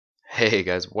Hey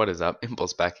guys, what is up?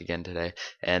 Impulse back again today,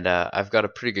 and I've got a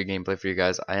pretty good gameplay for you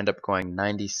guys. I end up going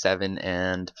 97,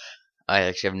 and I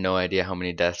actually have no idea how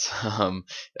many deaths.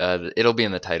 It'll be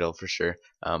in the title for sure.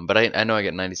 But I know I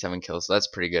get 97 kills, so that's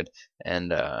pretty good.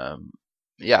 And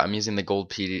yeah, I'm using the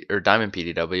gold PD or diamond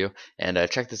PDW, and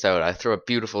check this out. I throw a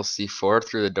beautiful C4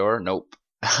 through the door. Nope.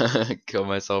 Kill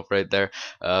myself right there.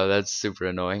 That's super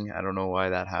annoying. I don't know why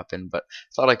that happened, but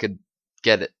thought I could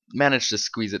manage to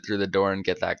squeeze it through the door and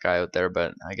get that guy out there,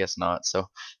 but I guess not. So,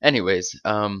 anyways,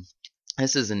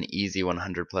 this is an easy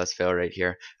 100 plus fail right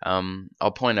here.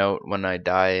 I'll point out when I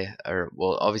die, or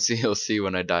well, obviously you'll see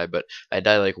when I die, but I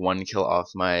die like one kill off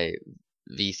my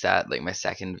VSAT, like my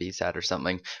second VSAT or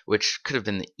something, which could have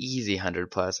been the easy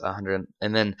 100 plus 100.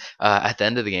 And then at the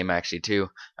end of the game, actually too,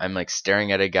 I'm like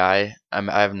staring at a guy.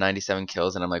 I have 97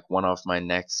 kills, and I'm like one off my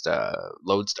next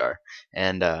lodestar,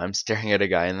 and I'm staring at a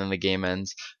guy, and then the game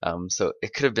ends. So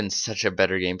it could have been such a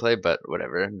better gameplay, but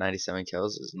whatever. 97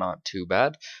 kills is not too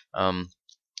bad.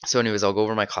 So anyways, I'll go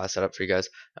over my class setup for you guys.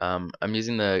 I'm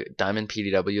using the Diamond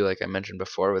PDW like I mentioned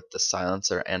before with the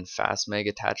silencer and fast mag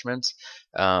attachments.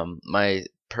 My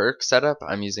perk setup,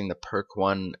 I'm using the perk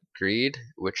 1 greed,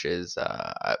 which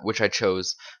I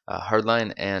chose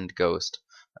hardline and ghost.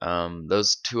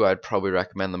 Those two I'd probably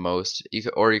recommend the most. You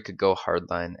could go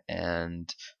hardline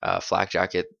and flak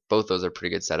jacket. Both those are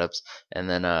pretty good setups. And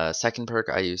then second perk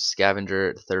I use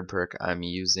scavenger. Third perk I'm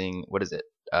using, what is it?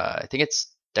 I think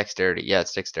it's dexterity. Yeah,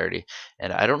 it's dexterity.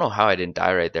 And I don't know how I didn't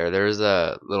die right there. There was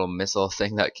a little missile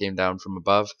thing that came down from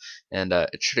above, and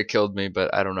it should have killed me,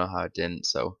 but I don't know how it didn't.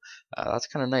 So that's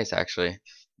kind of nice, actually.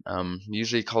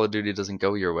 Usually Call of Duty doesn't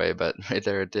go your way, but right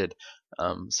there it did.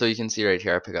 So you can see right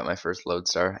here, I pick up my first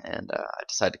lodestar, and I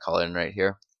decide to call in right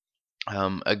here.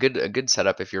 A good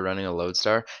setup if you're running a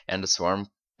lodestar and a swarm.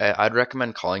 I'd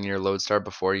recommend calling your lodestar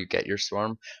before you get your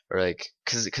swarm, or like,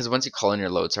 cause once you call in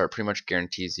your lodestar, it pretty much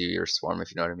guarantees you your swarm,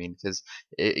 if you know what I mean. Cause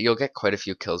you'll get quite a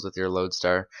few kills with your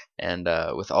lodestar, and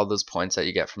with all those points that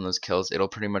you get from those kills, it'll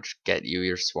pretty much get you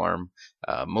your swarm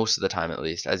most of the time, at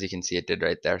least, as you can see it did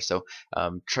right there. So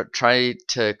try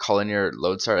to call in your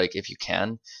lodestar like if you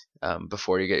can.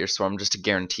 Before you get your swarm, just to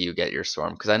guarantee you get your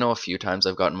swarm, because I know a few times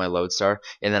I've gotten my lodestar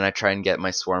and then I try and get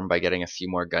my swarm by getting a few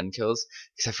more gun kills,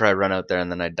 except for I run out there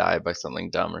and then I die by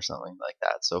something dumb or something like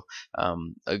that. So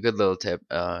a good little tip,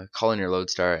 call in your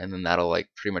lodestar, and then that'll like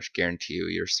pretty much guarantee you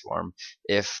your swarm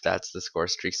if that's the score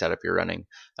streak setup you're running.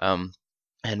 And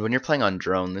when you're playing on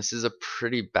drone, this is a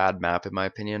pretty bad map in my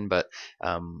opinion, but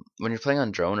when you're playing on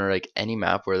drone or like any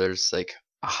map where there's like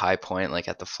a high point like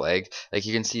at the flag, like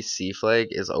you can see C flag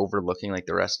is overlooking like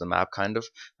the rest of the map kind of.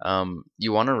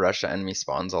 You want to rush the enemy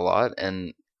spawns a lot,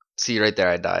 and see right there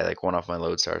I die like one off my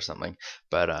lodestar or something,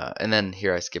 but and then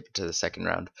here I skip it to the second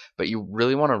round. But you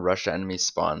really want to rush the enemy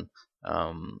spawn.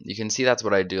 You can see that's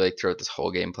what I do like throughout this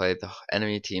whole gameplay. The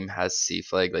enemy team has C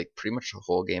flag like pretty much the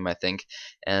whole game, I think,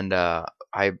 and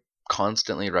I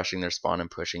constantly rushing their spawn and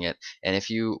pushing it. And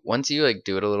if you once you like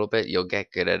do it a little bit, you'll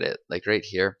get good at it. Like right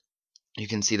here, you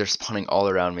can see they're spawning all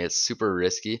around me. It's super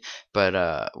risky,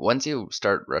 but once you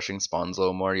start rushing spawns a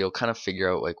little more, you'll kind of figure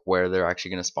out like where they're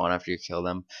actually going to spawn after you kill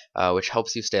them, which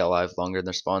helps you stay alive longer in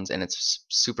their spawns, and it's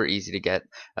super easy to get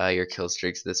your kill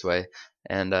streaks this way.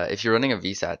 And if you're running a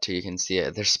VSAT too, you can see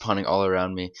it. They're spawning all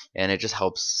around me, and it just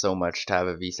helps so much to have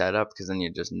a VSAT up, because then you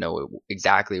just know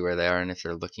exactly where they are and if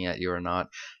they're looking at you or not.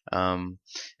 And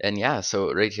yeah,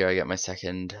 so right here I get my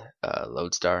second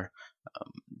lodestar.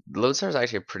 Lodestar is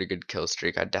actually a pretty good kill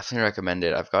streak. I definitely recommend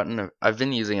it. I've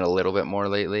been using it a little bit more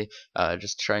lately,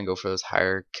 just to try and go for those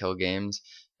higher kill games.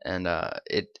 And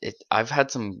I've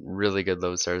had some really good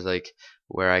lodestars, like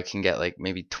where I can get like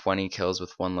maybe 20 kills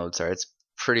with one lodestar. It's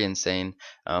pretty insane.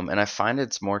 And I find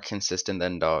it's more consistent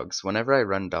than dogs. Whenever I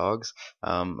run dogs,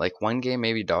 like one game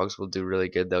maybe dogs will do really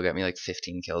good. They'll get me like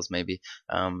 15 kills maybe,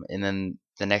 and then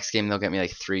the next game they'll get me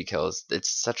like 3 kills.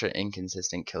 It's such an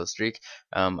inconsistent kill streak.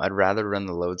 I'd rather run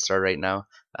the lodestar right now,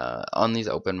 on these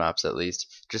open maps at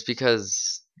least, just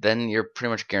because then you're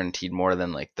pretty much guaranteed more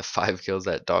than like the 5 kills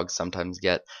that dogs sometimes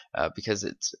get, because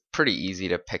it's pretty easy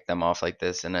to pick them off like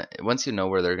this, and once you know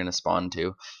where they're going to spawn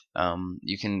to,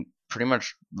 you can pretty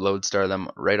much lodestar them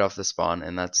right off the spawn,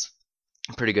 and that's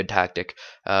a pretty good tactic.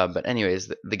 But anyways,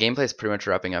 the gameplay is pretty much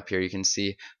wrapping up here. You can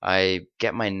see I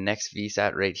get my next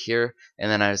VSAT right here,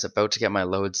 and then I was about to get my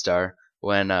lodestar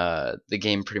when the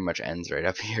game pretty much ends right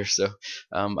up here. So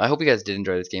I hope you guys did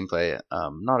enjoy this gameplay.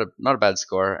 Not a bad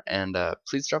score, and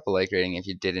please drop a like rating if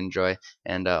you did enjoy,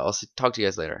 and I'll talk to you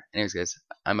guys later. Anyways guys,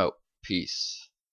 I'm out. Peace.